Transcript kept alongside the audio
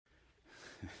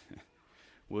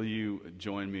Will you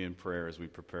join me in prayer as we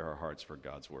prepare our hearts for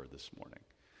God's word this morning?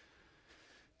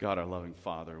 God, our loving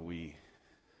Father, we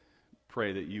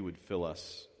pray that you would fill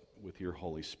us with your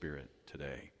Holy Spirit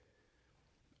today.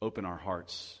 Open our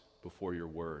hearts before your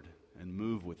word and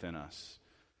move within us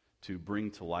to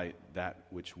bring to light that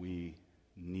which we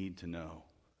need to know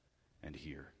and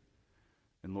hear.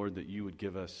 And Lord, that you would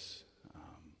give us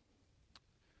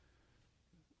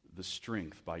the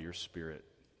strength by your Spirit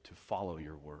to follow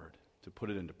your word, to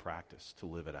put it into practice, to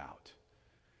live it out.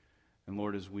 And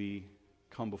Lord, as we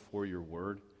come before your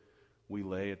word, we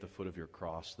lay at the foot of your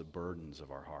cross the burdens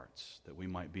of our hearts, that we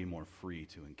might be more free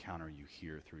to encounter you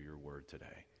here through your word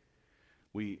today.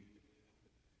 We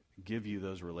give you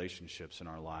those relationships in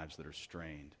our lives that are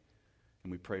strained,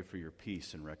 and we pray for your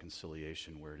peace and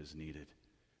reconciliation where it is needed.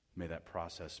 May that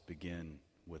process begin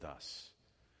with us.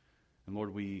 And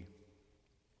Lord, we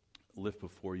lift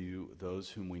before you those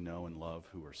whom we know and love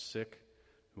who are sick,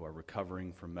 who are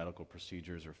recovering from medical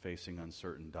procedures or facing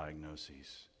uncertain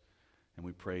diagnoses. And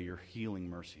we pray your healing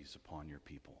mercies upon your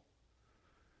people.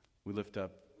 We lift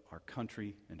up our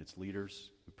country and its leaders.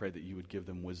 We pray that you would give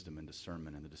them wisdom and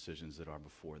discernment in the decisions that are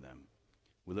before them.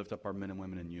 We lift up our men and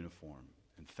women in uniform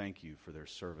and thank you for their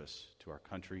service to our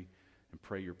country and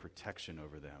pray your protection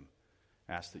over them.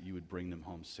 Ask that you would bring them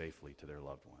home safely to their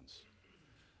loved ones.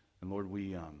 And Lord,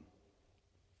 we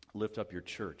lift up your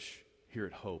church here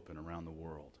at Hope and around the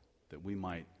world, that we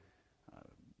might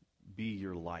be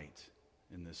your light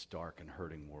in this dark and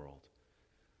hurting world.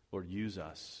 Lord, use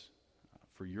us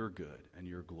for your good and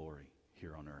your glory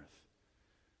here on earth.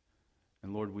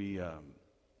 And Lord, we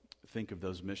think of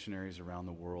those missionaries around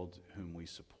the world whom we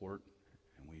support,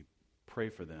 and we pray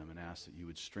for them and ask that you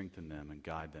would strengthen them and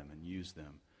guide them and use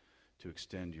them to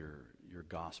extend your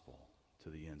gospel to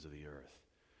the ends of the earth.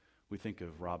 We think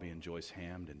of Robbie and Joyce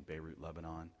Hamd in Beirut,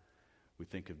 Lebanon. We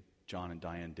think of John and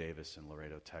Diane Davis in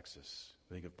Laredo, Texas.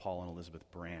 We think of Paul and Elizabeth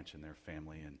Branch and their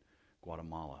family in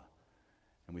Guatemala.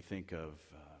 And we think of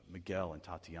Miguel and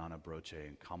Tatiana Broche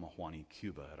in Camajuani,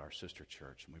 Cuba at our sister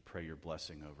church. And we pray your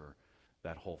blessing over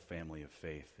that whole family of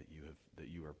faith that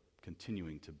you are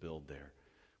continuing to build there.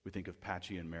 We think of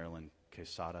Patchy and Marilyn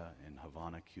Quesada in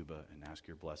Havana, Cuba, and ask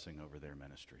your blessing over their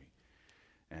ministry.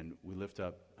 And we lift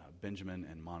up Benjamin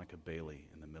and Monica Bailey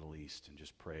in the Middle East and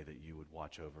just pray that you would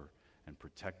watch over and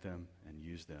protect them and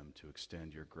use them to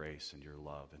extend your grace and your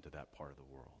love into that part of the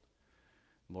world.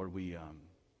 Lord, we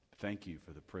thank you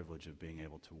for the privilege of being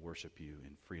able to worship you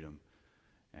in freedom,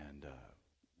 and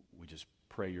we just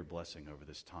pray your blessing over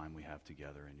this time we have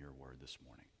together in your word this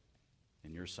morning.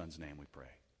 In your Son's name we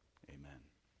pray. Amen.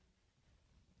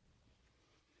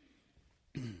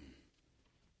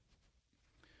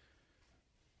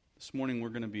 This morning we're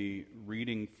going to be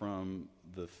reading from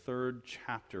the third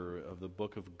chapter of the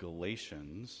book of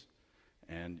Galatians,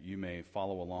 and you may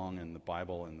follow along in the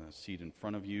Bible in the seat in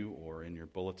front of you or in your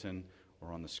bulletin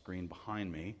or on the screen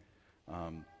behind me.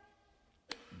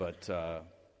 But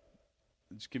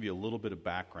just give you a little bit of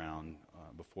background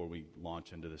before we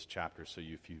launch into this chapter, so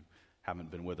if you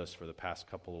haven't been with us for the past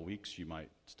couple of weeks, you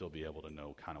might still be able to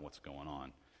know kind of what's going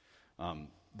on.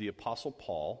 The Apostle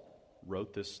Paul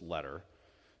wrote this letter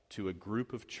to a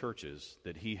group of churches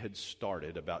that he had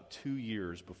started about 2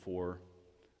 years before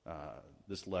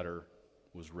this letter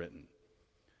was written.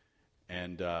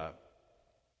 And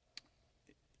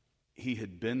he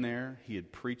had been there, he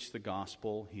had preached the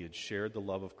gospel, he had shared the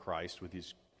love of Christ with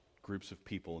these groups of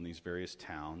people in these various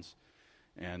towns,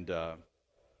 and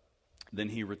then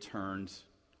he returned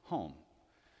home.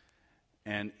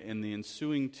 And in the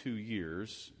ensuing 2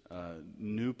 years,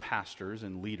 new pastors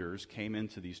and leaders came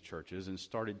into these churches and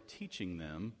started teaching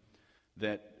them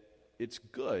that it's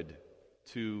good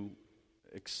to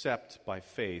accept by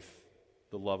faith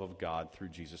the love of God through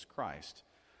Jesus Christ.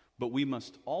 But we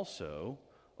must also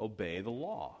obey the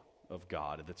law of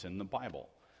God that's in the Bible.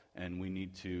 And we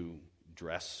need to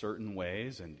dress certain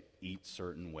ways and eat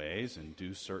certain ways and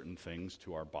do certain things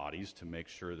to our bodies to make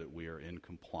sure that we are in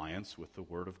compliance with the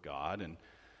Word of God.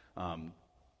 And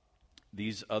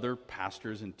these other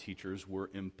pastors and teachers were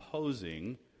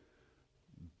imposing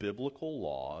biblical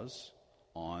laws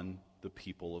on the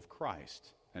people of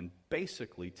Christ and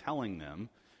basically telling them,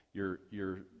 you're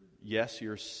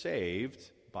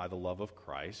saved by the love of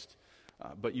Christ,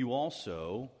 but you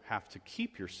also have to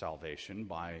keep your salvation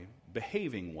by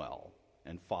behaving well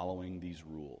and following these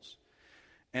rules.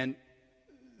 And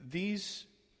these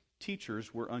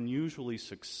teachers were unusually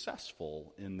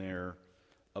successful in their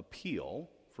appeal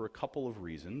for a couple of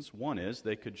reasons. One is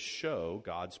they could show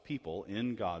God's people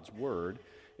in God's word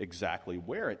exactly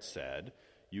where it said,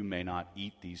 you may not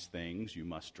eat these things, you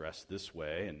must dress this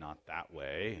way and not that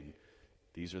way, and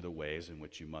These are the ways in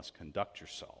which you must conduct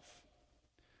yourself.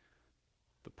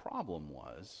 The problem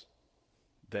was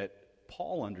that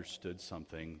Paul understood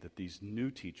something that these new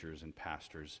teachers and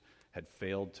pastors had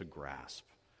failed to grasp,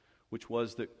 which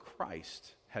was that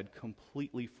Christ had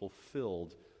completely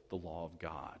fulfilled the law of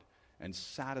God and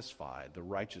satisfied the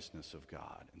righteousness of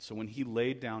God. And so when he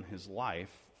laid down his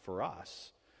life for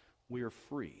us, we are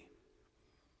free.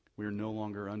 We are no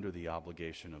longer under the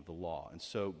obligation of the law. And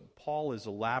so Paul is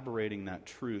elaborating that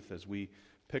truth as we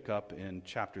pick up in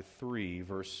chapter 3,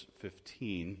 verse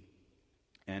 15.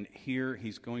 And here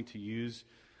he's going to use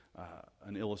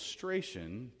an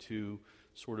illustration to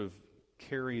sort of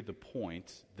carry the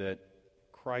point that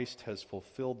Christ has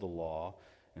fulfilled the law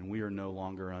and we are no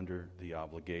longer under the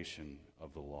obligation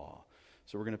of the law.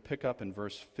 So we're going to pick up in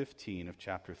verse 15 of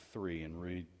chapter 3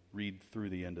 and read through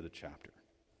the end of the chapter.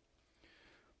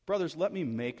 Brothers, let me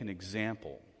make an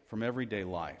example from everyday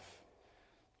life.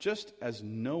 Just as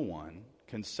no one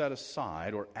can set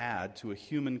aside or add to a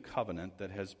human covenant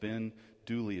that has been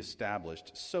duly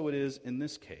established, so it is in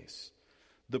this case.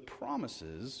 The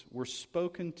promises were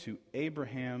spoken to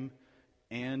Abraham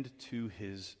and to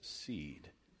his seed.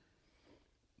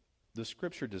 The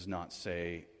scripture does not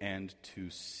say, and to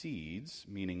seeds,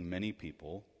 meaning many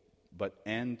people, but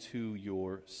and to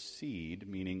your seed,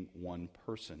 meaning one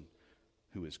person,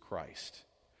 who is Christ.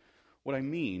 What I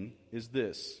mean is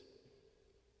this.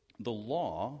 The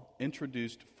law,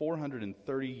 introduced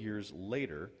 430 years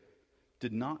later,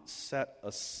 did not set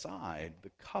aside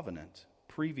the covenant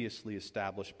previously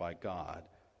established by God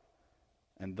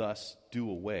and thus do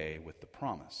away with the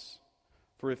promise.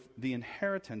 For if the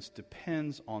inheritance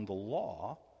depends on the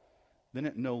law, then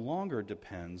it no longer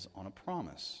depends on a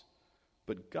promise.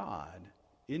 But God,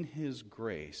 in his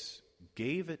grace,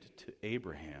 gave it to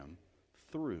Abraham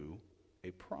through a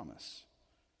promise.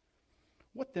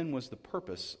 What then was the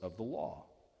purpose of the law?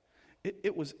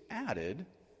 It was added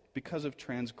because of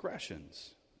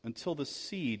transgressions, until the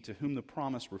seed to whom the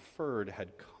promise referred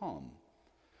had come.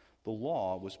 The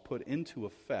law was put into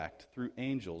effect through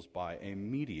angels by a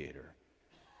mediator.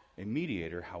 A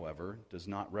mediator, however, does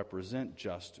not represent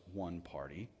just one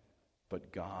party,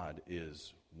 but God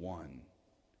is one.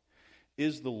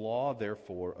 Is the law,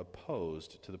 therefore,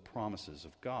 opposed to the promises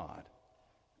of God?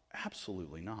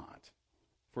 Absolutely not.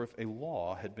 For if a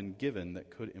law had been given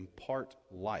that could impart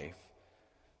life,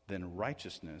 then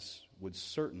righteousness would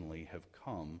certainly have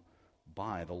come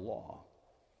by the law.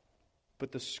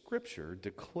 But the Scripture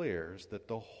declares that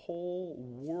the whole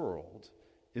world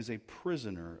is a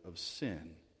prisoner of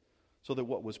sin, so that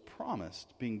what was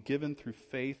promised, being given through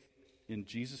faith in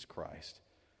Jesus Christ,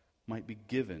 might be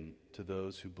given to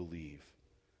those who believe.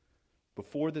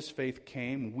 Before this faith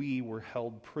came, we were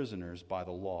held prisoners by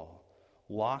the law,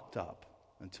 locked up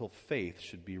until faith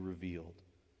should be revealed.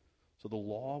 So the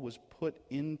law was put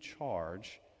in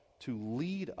charge to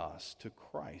lead us to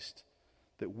Christ,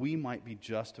 that we might be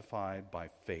justified by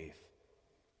faith.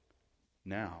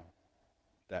 Now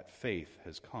that faith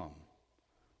has come,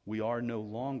 we are no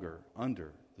longer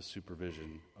under the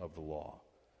supervision of the law.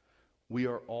 We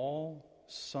are all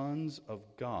sons of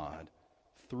God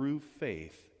through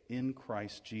faith in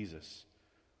Christ Jesus.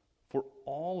 For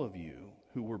all of you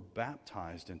who were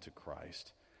baptized into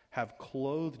Christ have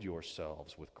clothed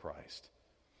yourselves with Christ.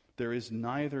 There is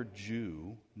neither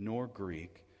Jew nor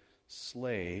Greek,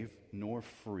 slave nor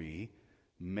free,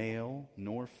 male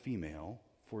nor female,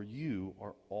 for you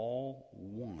are all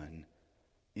one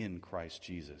in Christ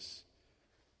Jesus.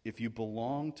 If you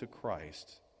belong to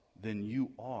Christ, then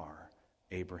you are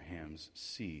Abraham's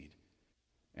seed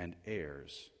and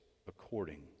heirs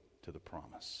according to the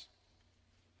promise.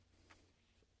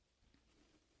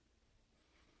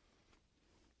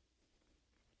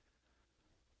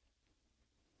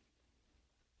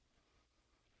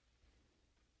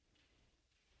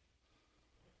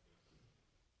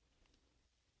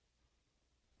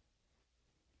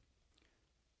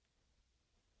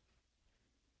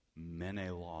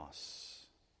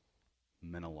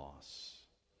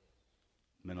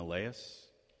 Menelaus.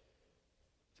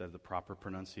 Is that the proper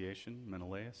pronunciation?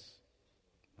 Menelaus?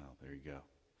 Well, there you go.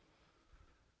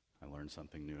 I learn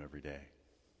something new every day.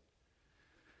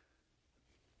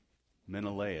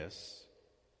 Menelaus.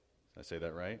 Did I say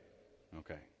that right?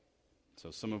 Okay.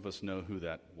 So some of us know who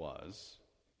that was,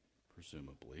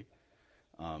 presumably.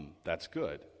 That's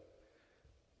good.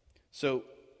 So,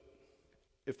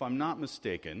 if I'm not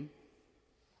mistaken,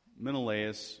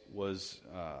 Menelaus was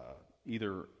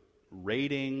either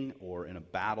raiding or in a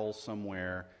battle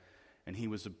somewhere, and he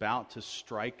was about to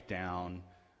strike down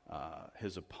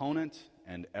his opponent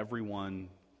and everyone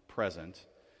present,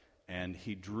 and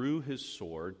he drew his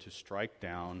sword to strike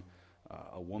down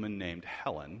a woman named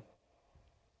Helen,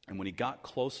 and when he got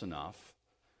close enough,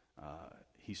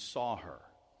 he saw her,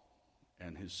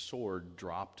 and his sword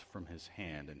dropped from his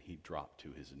hand, and he dropped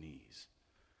to his knees.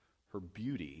 Her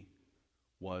beauty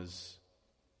was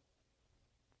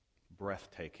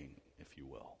breathtaking, if you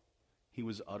will. He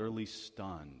was utterly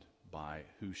stunned by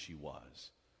who she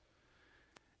was.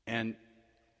 And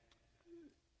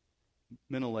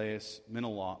Menelaus, I'm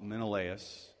going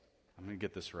to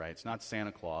get this right. It's not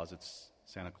Santa Claus, it's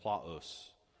Santa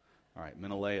Claus. All right,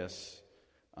 Menelaus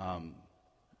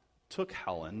took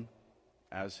Helen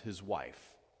as his wife.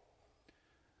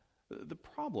 The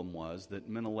problem was that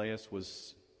Menelaus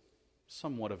was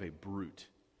somewhat of a brute.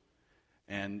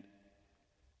 And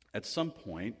at some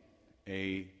point,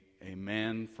 a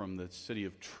man from the city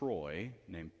of Troy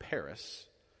named Paris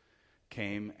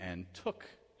came and took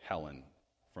Helen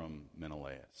from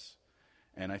Menelaus.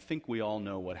 And I think we all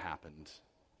know what happened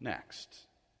next,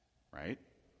 right?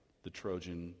 The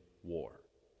Trojan War.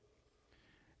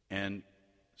 And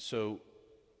so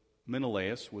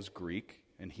Menelaus was Greek,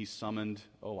 and he summoned,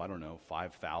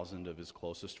 5,000 of his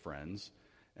closest friends,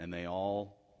 and they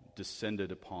all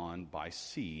descended upon, by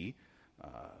sea,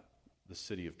 the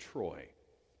city of Troy.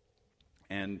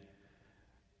 And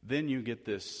then you get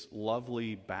this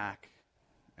lovely back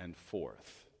and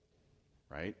forth,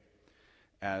 right?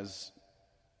 As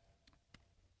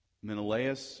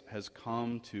Menelaus has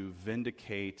come to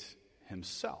vindicate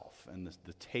himself and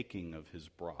the taking of his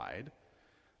bride.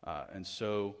 And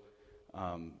so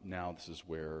now this is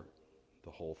where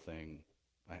the whole thing,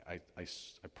 I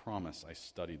promise I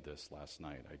studied this last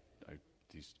night.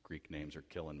 These Greek names are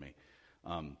killing me.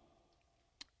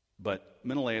 But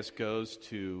Menelaus goes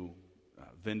to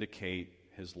vindicate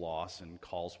his loss and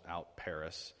calls out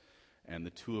Paris, and the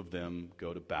two of them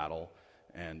go to battle,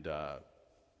 and I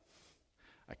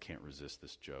can't resist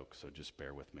this joke, so just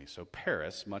bear with me. So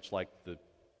Paris, much like the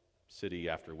city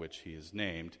after which he is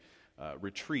named,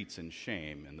 retreats in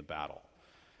shame in the battle.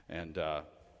 And,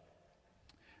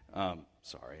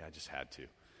 sorry, I just had to.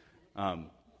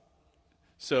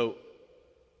 So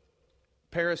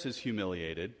Paris is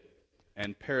humiliated,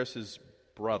 and Paris's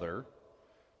brother,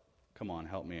 come on,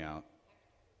 help me out.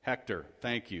 Hector,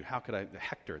 thank you.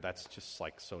 Hector, that's just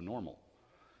like so normal.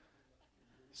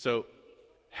 So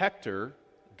Hector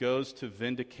goes to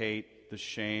vindicate the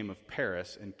shame of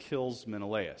Paris and kills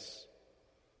Menelaus,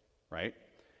 right?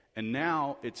 And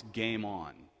now it's game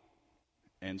on.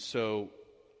 And so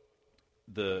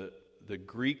the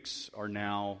Greeks are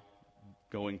now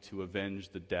going to avenge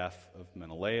the death of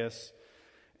Menelaus,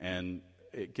 and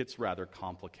it gets rather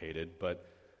complicated, but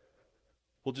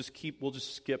we'll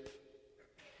just skip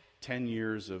 10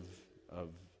 years of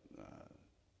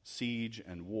siege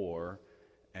and war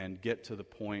and get to the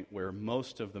point where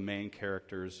most of the main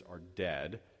characters are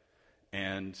dead,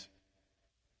 and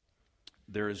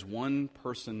there is one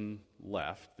person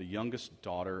left, the youngest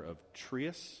daughter of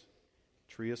Atreus.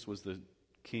 Atreus was the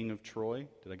king of Troy.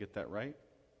 Did I get that right?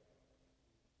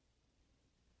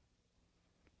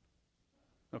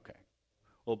 Okay.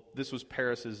 Well, this was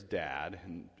Paris's dad,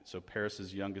 and so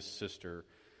Paris's youngest sister.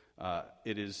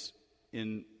 It is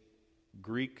in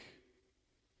Greek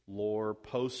lore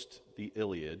post the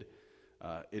Iliad.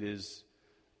 It is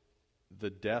the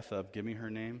death of, give me her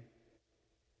name.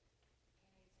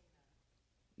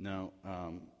 No,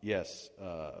 yes,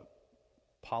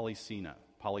 Polyxena.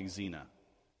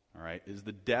 All right, is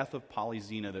the death of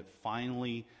Polyxena that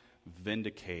finally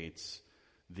vindicates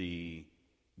the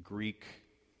Greek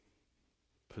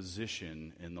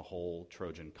position in the whole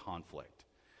Trojan conflict.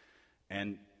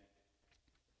 And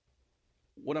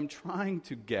what I'm trying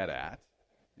to get at,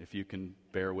 if you can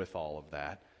bear with all of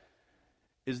that,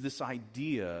 is this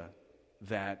idea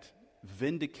that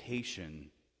vindication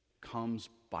comes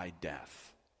by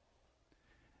death.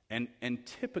 And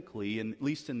typically, at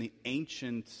least in the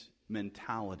ancient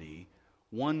mentality,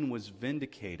 one was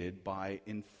vindicated by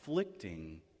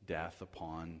inflicting death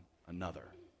upon another.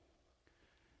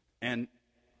 And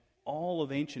all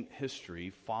of ancient history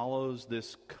follows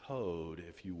this code,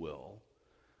 if you will,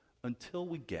 until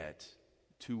we get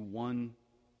to one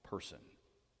person.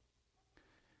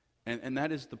 And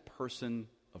that is the person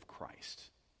of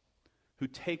Christ, who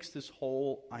takes this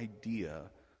whole idea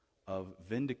of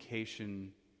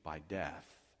vindication by death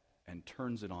and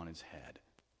turns it on his head.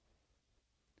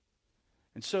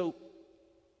 And so,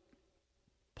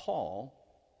 Paul,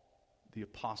 the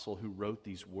apostle who wrote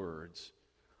these words,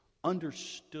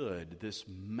 understood this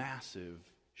massive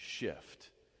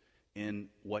shift in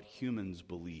what humans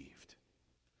believed.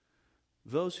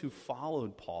 Those who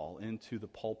followed Paul into the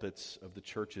pulpits of the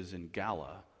churches in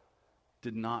Gala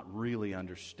did not really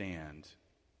understand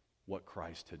what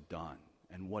Christ had done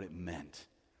and what it meant.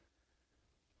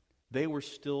 They were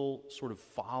still sort of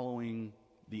following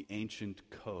the ancient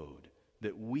code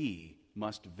that we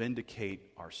must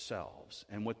vindicate ourselves.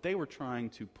 And what they were trying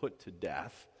to put to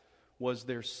death was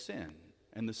their sin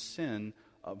and the sin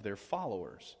of their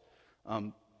followers.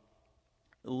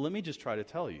 Let me just try to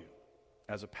tell you,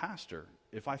 as a pastor,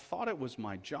 if I thought it was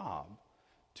my job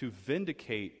to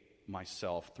vindicate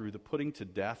myself through the putting to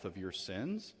death of your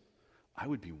sins, I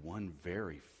would be one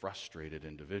very frustrated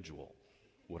individual,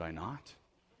 would I not?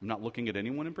 I'm not looking at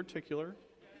anyone in particular,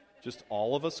 just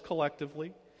all of us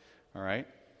collectively, all right?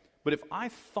 But if I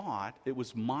thought it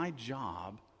was my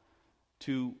job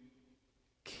to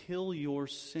kill your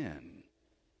sin,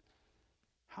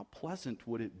 how pleasant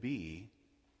would it be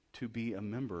to be a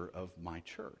member of my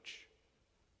church?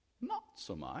 Not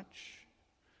so much,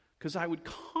 because I would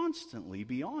constantly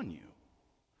be on you.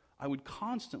 I would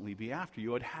constantly be after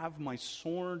you. I'd have my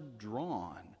sword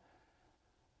drawn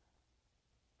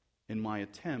in my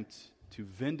attempt to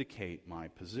vindicate my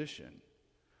position.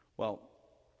 Well,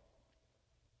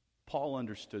 Paul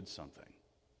understood something.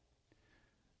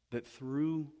 That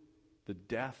through the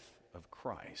death of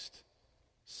Christ,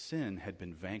 sin had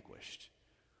been vanquished.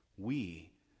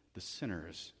 We, the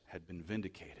sinners, had been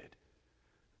vindicated.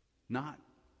 Not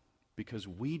because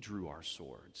we drew our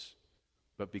swords,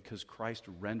 but because Christ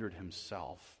rendered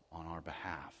himself on our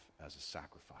behalf as a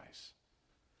sacrifice.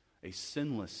 A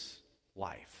sinless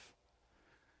life.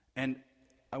 And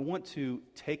I want to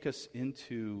take us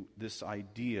into this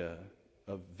idea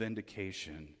of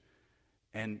vindication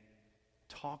and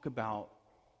talk about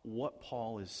what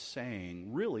Paul is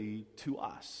saying really to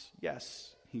us.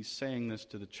 Yes, he's saying this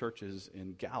to the churches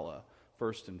in Gala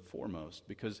first and foremost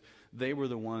because they were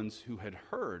the ones who had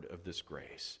heard of this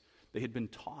grace. They had been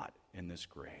taught in this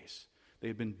grace. They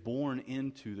had been born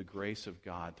into the grace of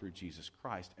God through Jesus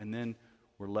Christ, and then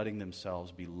were letting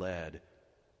themselves be led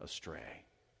astray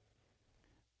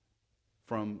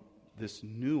from this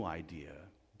new idea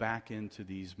back into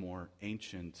these more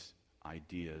ancient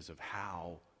ideas of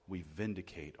how we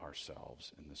vindicate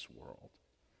ourselves in this world.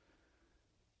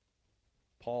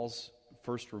 Paul's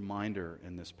first reminder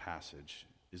in this passage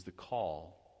is the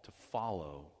call to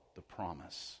follow the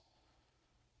promise.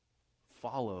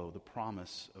 Follow the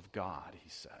promise of God, he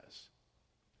says.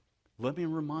 Let me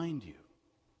remind you,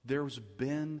 there's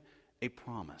been a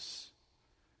promise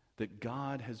that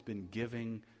God has been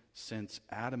giving since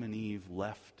Adam and Eve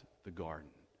left the garden.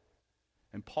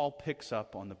 And Paul picks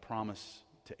up on the promise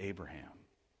to Abraham.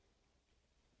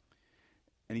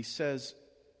 And he says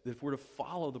that if we're to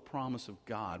follow the promise of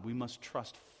God, we must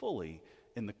trust fully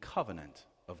in the covenant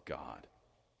of God.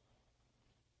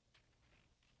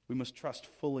 We must trust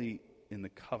fully in the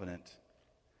covenant.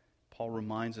 Paul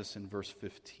reminds us in verse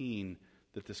 15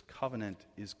 that this covenant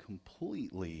is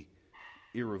completely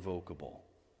irrevocable.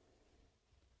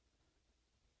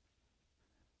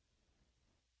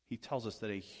 He tells us that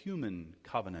a human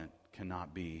covenant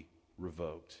cannot be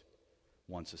revoked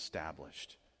once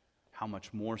established. How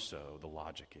much more so, the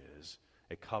logic is,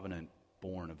 a covenant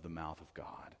born of the mouth of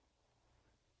God.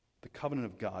 The covenant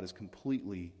of God is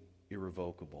completely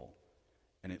irrevocable,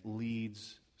 and it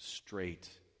leads straight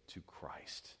to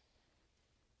Christ.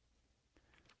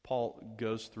 Paul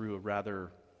goes through a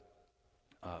rather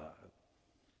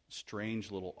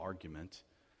strange little argument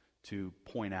to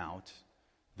point out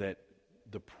that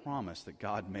the promise that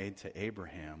God made to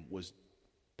Abraham was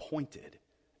pointed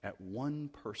at one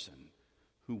person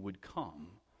who would come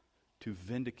to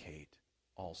vindicate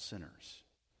all sinners.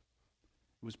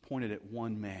 It was pointed at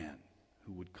one man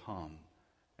who would come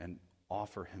and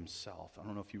offer himself. I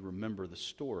don't know if you remember the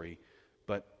story,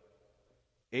 but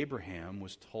Abraham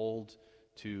was told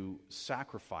to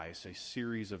sacrifice a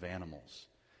series of animals.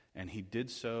 And he did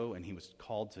so, and he was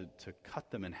called to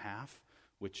cut them in half,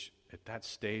 which at that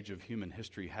stage of human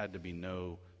history had to be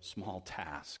no small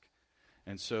task.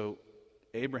 And so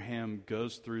Abraham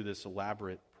goes through this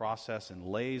elaborate process and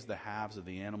lays the halves of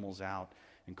the animals out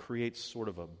and creates sort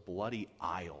of a bloody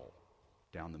aisle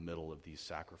down the middle of these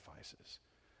sacrifices.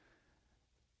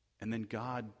 And then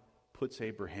God puts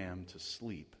Abraham to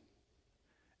sleep.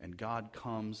 And God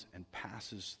comes and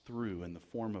passes through in the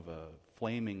form of a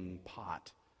flaming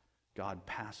pot. God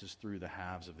passes through the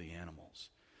halves of the animals.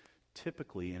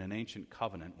 Typically, in an ancient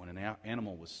covenant, when an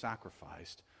animal was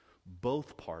sacrificed,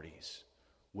 both parties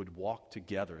would walk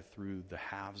together through the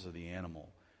halves of the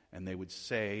animal, and they would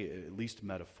say, at least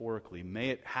metaphorically, may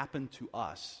it happen to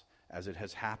us as it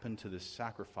has happened to this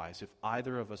sacrifice if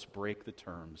either of us break the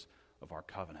terms of our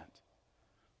covenant.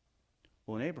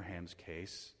 Well, in Abraham's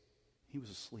case, he was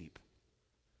asleep.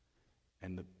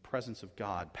 and the presence of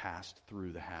God passed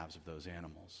through the halves of those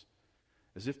animals,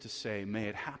 as if to say, may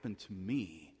it happen to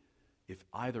me if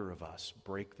either of us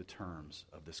break the terms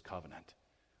of this covenant,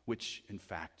 which, in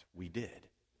fact, we did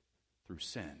through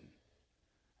sin.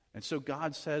 And so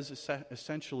God says,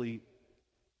 essentially,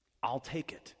 I'll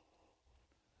take it.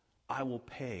 I will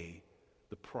pay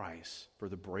the price for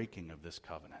the breaking of this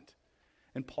covenant.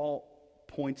 And Paul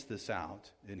points this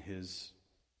out in his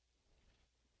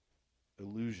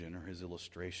illusion or his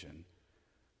illustration.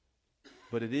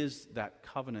 But it is that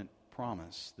covenant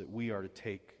promise that we are to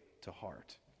take to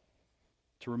heart.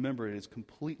 To remember it is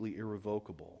completely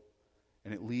irrevocable,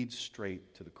 and it leads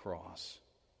straight to the cross.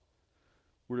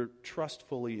 We're to trust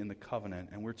fully in the covenant,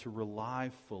 and we're to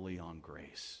rely fully on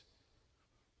grace.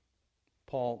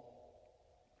 Paul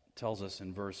tells us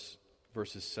in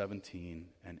verses 17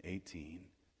 and 18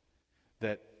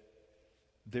 that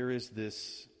there is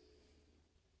this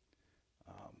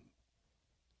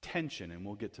tension, and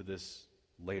we'll get to this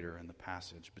later in the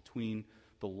passage, between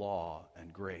the law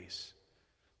and grace.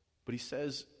 But he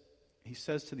says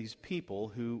to these people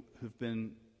who've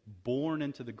been born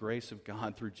into the grace of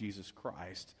God through Jesus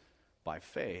Christ by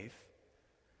faith,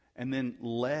 and then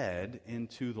led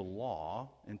into the law,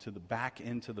 back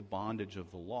into the bondage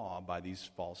of the law by these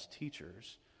false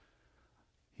teachers,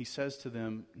 he says to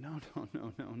them, no.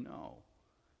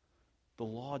 The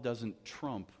law doesn't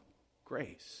trump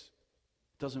grace.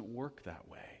 It doesn't work that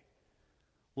way.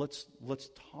 Let's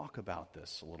talk about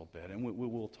this a little bit, and we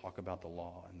will talk about the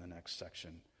law in the next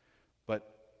section. But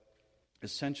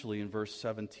essentially in verse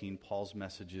 17, Paul's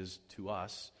message is to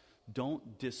us,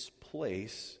 don't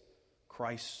displace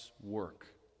Christ's work.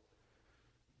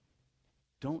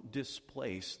 Don't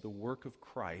displace the work of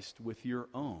Christ with your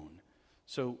own.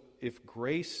 So if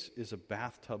grace is a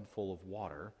bathtub full of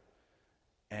water,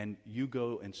 and you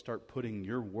go and start putting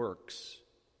your works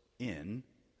in,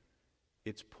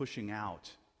 it's pushing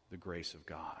out the grace of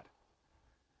God.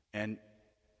 And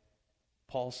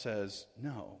Paul says,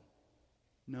 no.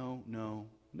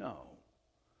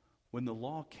 When the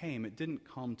law came, it didn't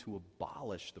come to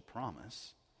abolish the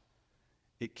promise.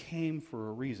 It came for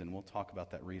a reason. We'll talk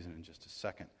about that reason in just a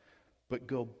second. But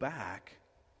go back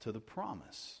to the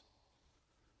promise.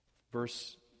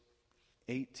 Verse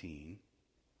 18,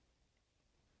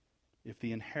 if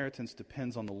the inheritance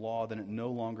depends on the law, then it no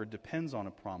longer depends on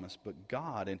a promise, but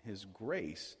God in his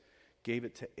grace gave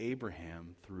it to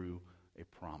Abraham through a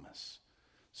promise.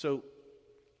 So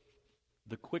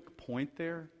the quick point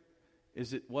there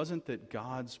is it wasn't that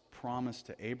God's promise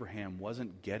to Abraham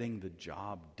wasn't getting the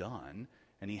job done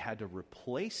and he had to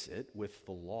replace it with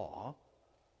the law.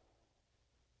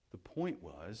 The point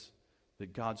was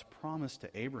that God's promise to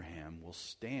Abraham will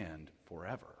stand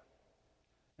forever.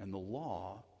 And the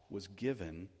law was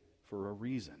given for a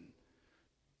reason.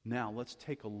 Now let's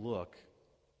take a look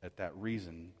at that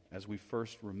reason as we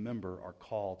first remember our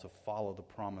call to follow the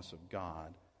promise of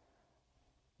God.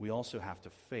 We also have to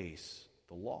face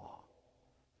the law.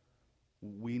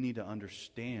 We need to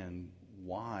understand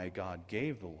why God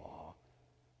gave the law.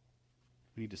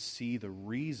 We need to see the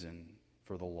reason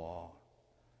for the law.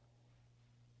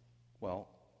 Well,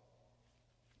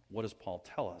 what does Paul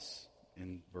tell us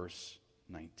in verse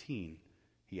 19?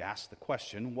 He asks the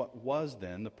question, what was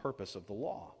then the purpose of the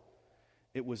law?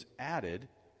 It was added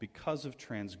because of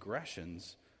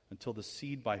transgressions until the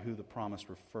seed by whom the promise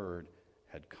referred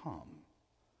had come.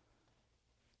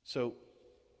 So,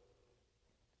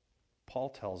 Paul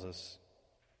tells us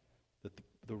that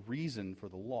the reason for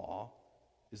the law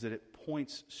is that it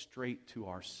points straight to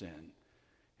our sin.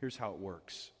 Here's how it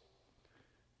works.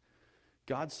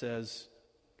 God says,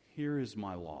 here is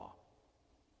my law.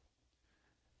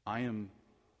 I am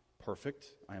perfect,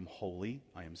 I am holy,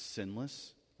 I am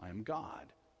sinless, I am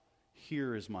God.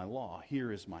 Here is my law,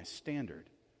 here is my standard.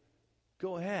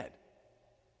 Go ahead,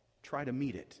 try to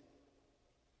meet it.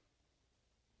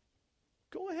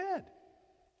 Go ahead.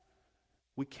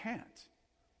 We can't,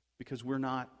 because we're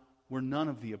none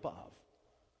of the above.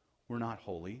 We're not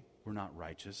holy, we're not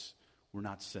righteous, we're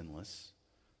not sinless.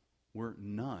 We're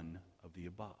none of the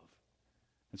above.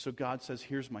 And so God says,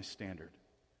 here's my standard.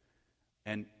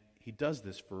 And he does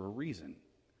this for a reason.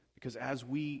 Because as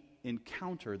we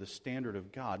encounter the standard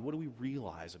of God, what do we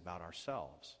realize about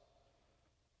ourselves?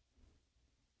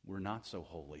 We're not so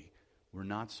holy. We're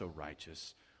not so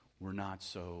righteous. We're not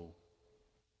so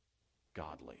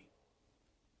godly.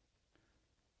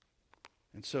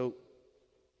 And so,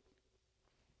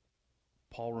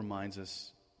 Paul reminds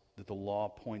us that the law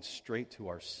points straight to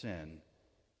our sin,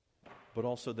 but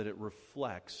also that it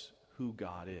reflects who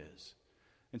God is.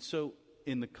 And so,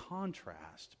 in the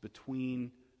contrast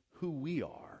between who we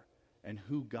are and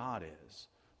who God is,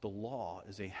 the law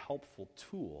is a helpful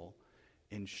tool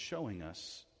in showing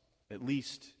us at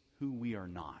least who we are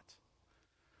not.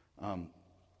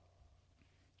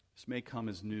 This may come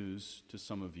as news to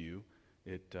some of you.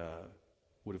 It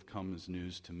would have come as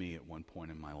news to me at one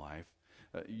point in my life.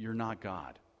 You're not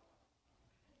God.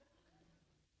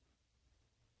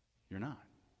 You're not.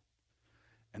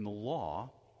 And the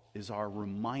law is our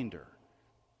reminder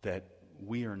that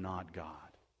we are not God,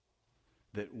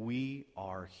 that we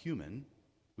are human,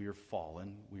 we are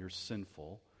fallen, we are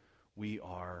sinful, we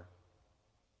are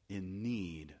in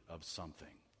need of something.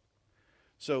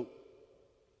 So,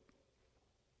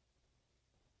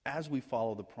 as we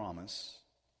follow the promise,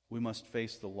 we must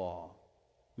face the law.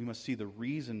 We must see the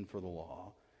reason for the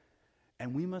law,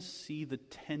 and we must see the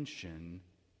tension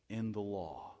in the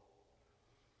law.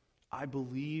 I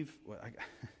believe, okay,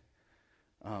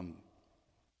 I'm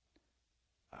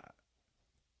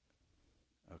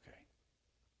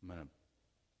going to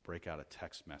break out a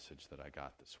text message that I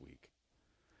got this week.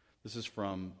 This is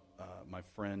from my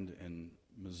friend in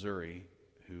Missouri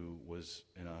who was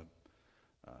in a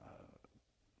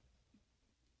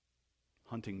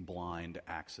hunting blind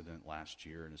accident last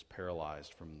year and is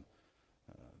paralyzed from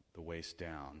the waist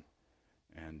down.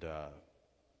 And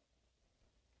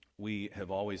we have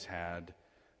always had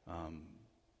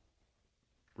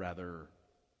rather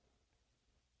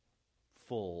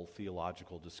full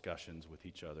theological discussions with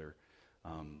each other.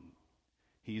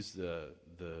 He's the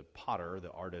potter,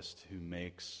 the artist who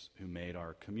made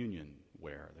our communion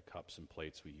ware, the cups and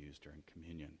plates we use during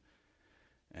communion.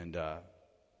 And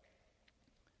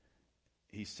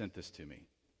he sent this to me.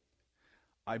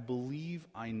 I believe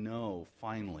I know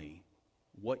finally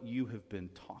what you have been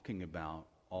talking about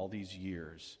all these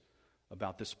years,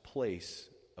 about this place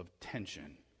of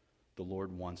tension the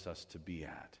Lord wants us to be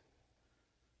at.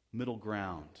 Middle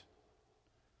ground,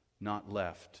 not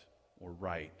left or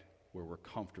right where we're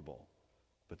comfortable,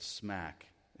 but smack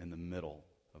in the middle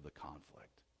of the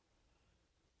conflict.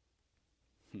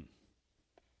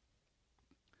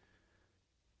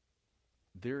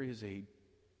 There is a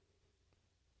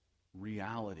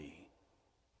reality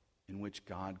in which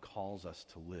God calls us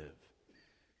to live.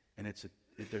 And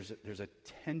there's a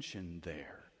tension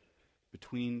there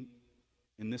between,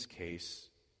 in this case,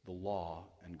 the law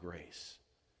and grace.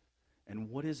 And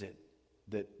what is it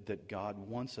that God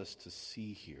wants us to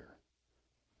see here?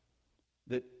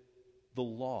 That the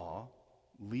law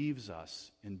leaves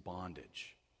us in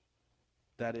bondage.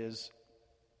 That is,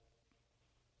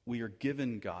 we are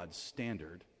given God's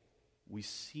standard. We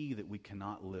see that we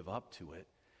cannot live up to it,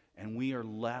 and we are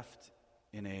left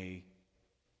in a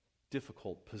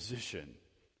difficult position,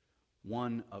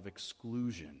 one of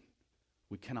exclusion.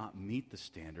 We cannot meet the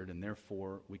standard, and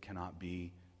therefore we cannot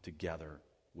be together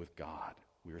with God.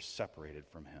 We are separated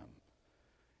from Him,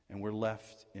 and we're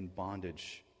left in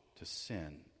bondage to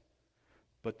sin.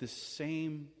 But this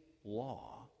same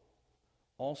law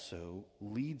also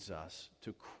leads us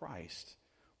to Christ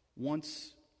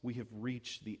once we have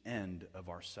reached the end of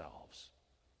ourselves.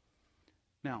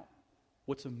 Now,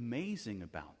 what's amazing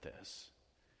about this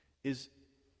is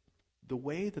the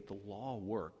way that the law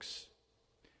works.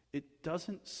 It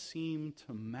doesn't seem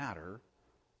to matter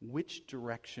which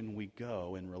direction we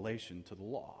go in relation to the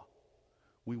law.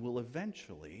 We will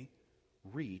eventually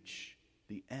reach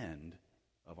the end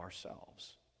of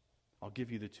ourselves. I'll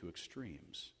give you the two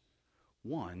extremes.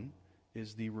 One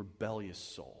is the rebellious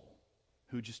soul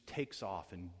who just takes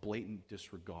off in blatant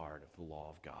disregard of the law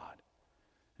of God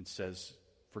and says,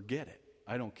 forget it,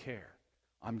 I don't care.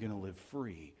 I'm going to live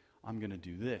free. I'm going to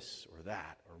do this or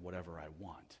that or whatever I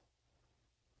want.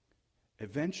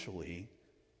 Eventually,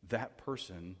 that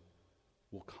person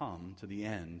will come to the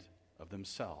end of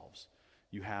themselves.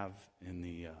 You have in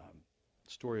the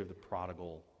story of the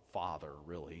prodigal father,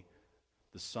 really,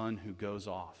 the son who goes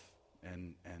off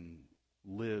and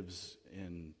lives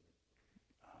in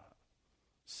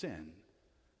sin.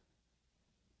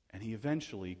 And he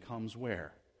eventually comes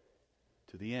where?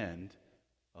 To the end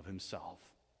of himself.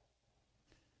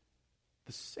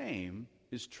 The same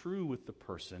is true with the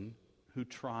person who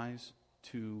tries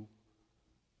to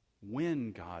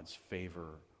win God's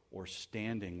favor or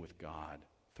standing with God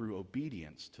through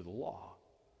obedience to the law.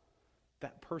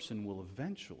 That person will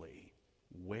eventually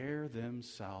wear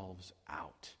themselves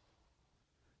out.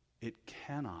 It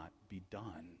cannot be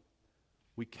done.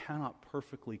 We cannot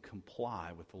perfectly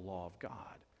comply with the law of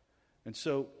God. And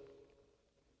so,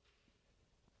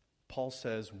 Paul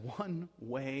says, one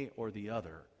way or the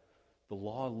other, the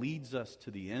law leads us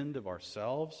to the end of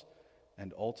ourselves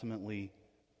and ultimately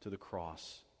to the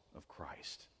cross of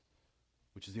Christ.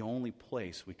 which is the only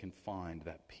place we can find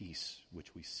that peace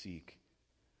which we seek.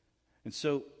 And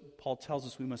so Paul tells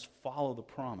us we must follow the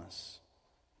promise,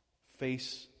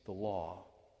 face the law,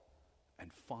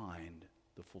 and find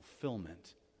the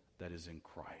fulfillment that is in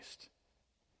Christ.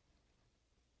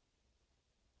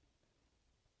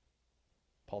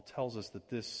 Paul tells us that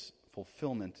this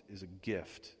fulfillment is a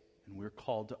gift, and we're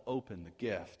called to open the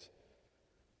gift,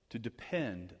 to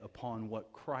depend upon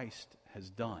what Christ has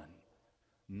done,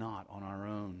 not on our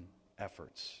own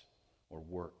efforts or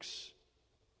works.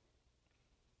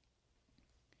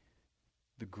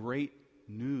 The great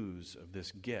news of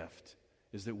this gift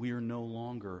is that we are no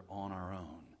longer on our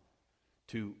own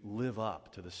to live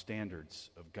up to the standards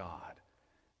of God.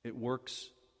 It works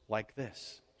like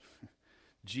this.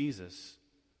 Jesus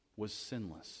was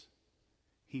sinless.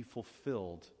 He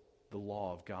fulfilled the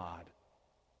law of God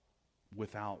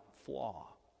without flaw,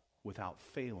 without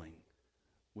failing,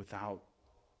 without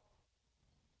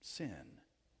sin.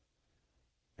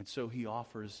 And so he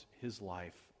offers his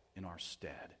life in our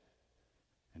stead.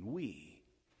 And we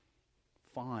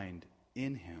find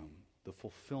in him the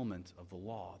fulfillment of the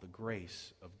law, the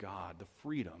grace of God, the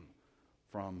freedom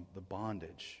from the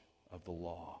bondage of the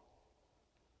law.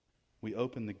 We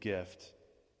open the gift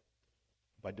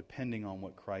by depending on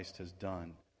what Christ has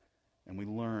done, and we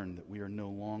learn that we are no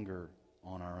longer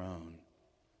on our own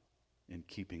in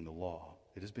keeping the law.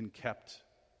 It has been kept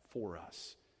for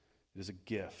us. It is a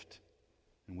gift,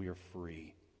 and we are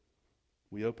free.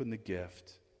 We open the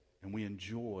gift, and we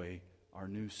enjoy our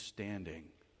new standing.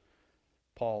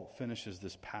 Paul finishes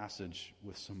this passage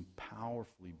with some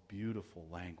powerfully beautiful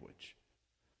language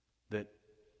that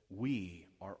we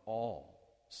are all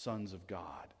sons of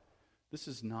God. This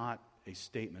is not a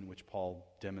statement which Paul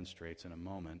demonstrates in a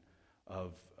moment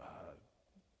of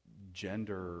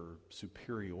gender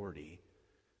superiority.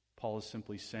 Paul is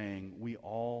simply saying we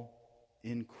all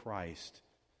in Christ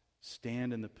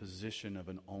stand in the position of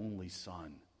an only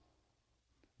son,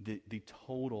 the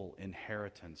total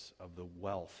inheritance of the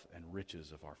wealth and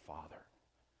riches of our Father.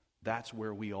 That's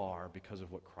where we are because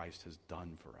of what Christ has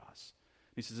done for us.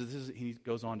 He says he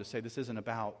goes on to say this isn't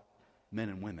about men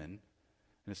and women,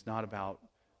 and it's not about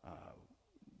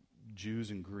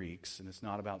Jews and Greeks, and it's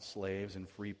not about slaves and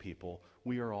free people.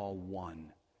 We are all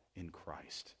one in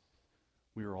Christ.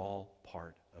 We are all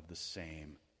part of the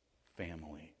same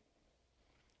family.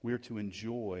 We are to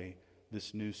enjoy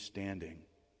this new standing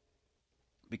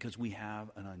because we have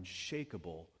an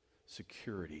unshakable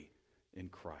security in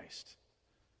Christ.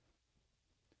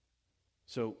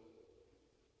 So,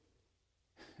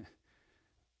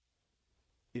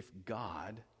 if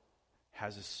God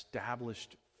has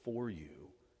established for you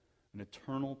an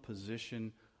eternal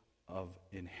position of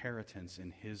inheritance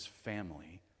in his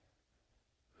family,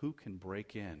 who can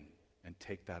break in and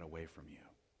take that away from you?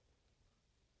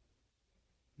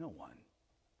 No one.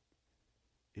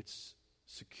 It's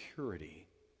security.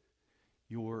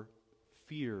 Your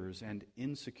fears and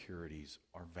insecurities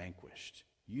are vanquished.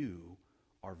 You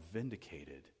are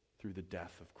vindicated through the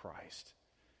death of Christ.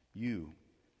 You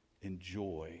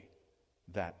enjoy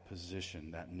that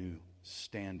position, that new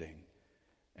standing,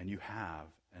 and you have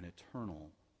an eternal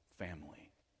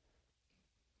family.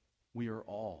 We are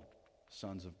all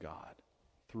sons of God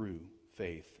through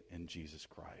faith in Jesus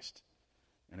Christ.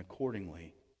 And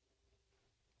accordingly,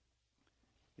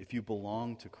 if you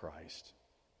belong to Christ,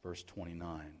 verse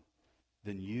 29,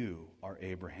 then you are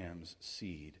Abraham's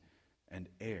seed and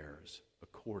heirs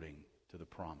according to the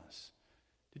promise.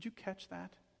 Did you catch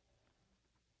that?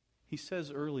 He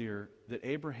says earlier that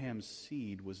Abraham's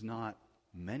seed was not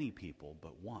many people,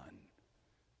 but one.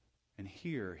 And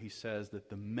here he says that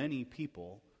the many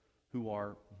people who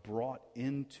are brought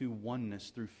into oneness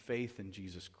through faith in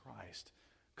Jesus Christ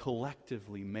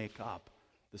collectively make up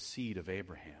the seed of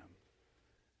Abraham.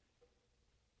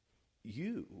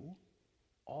 You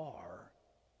are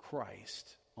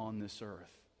Christ on this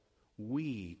earth.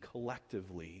 We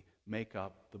collectively make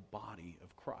up the body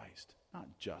of Christ. Not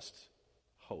just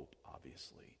hope,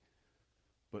 obviously,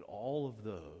 but all of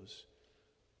those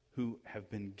who have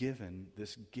been given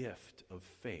this gift of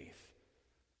faith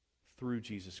through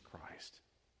Jesus Christ.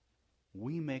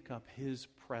 We make up his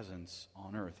presence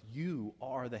on earth. You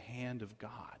are the hand of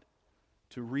God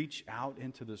to reach out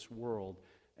into this world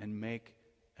and make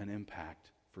an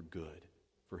impact for good,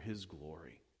 for his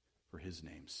glory, for his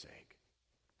name's sake.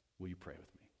 Will you pray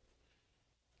with me?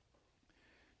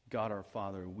 God our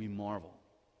Father, we marvel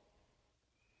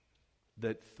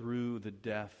that through the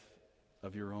death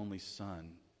of your only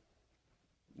Son,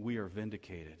 we are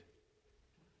vindicated.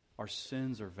 Our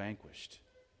sins are vanquished.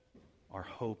 Our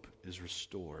hope is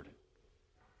restored.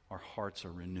 Our hearts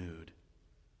are renewed.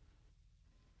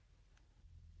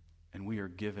 And we are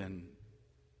given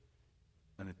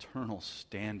an eternal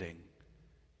standing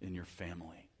in your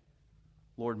family.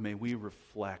 Lord, may we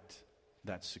reflect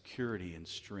that security and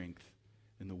strength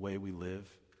in the way we live.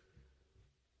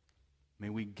 May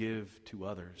we give to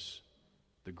others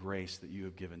the grace that you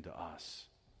have given to us.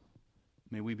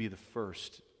 May we be the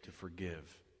first to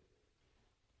forgive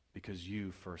because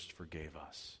you first forgave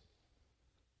us.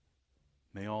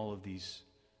 May all of these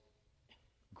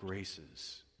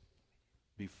graces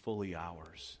be fully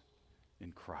ours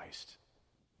in Christ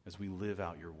as we live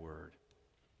out your word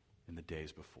in the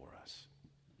days before us.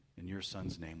 In your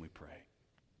Son's name we pray.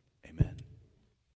 Amen.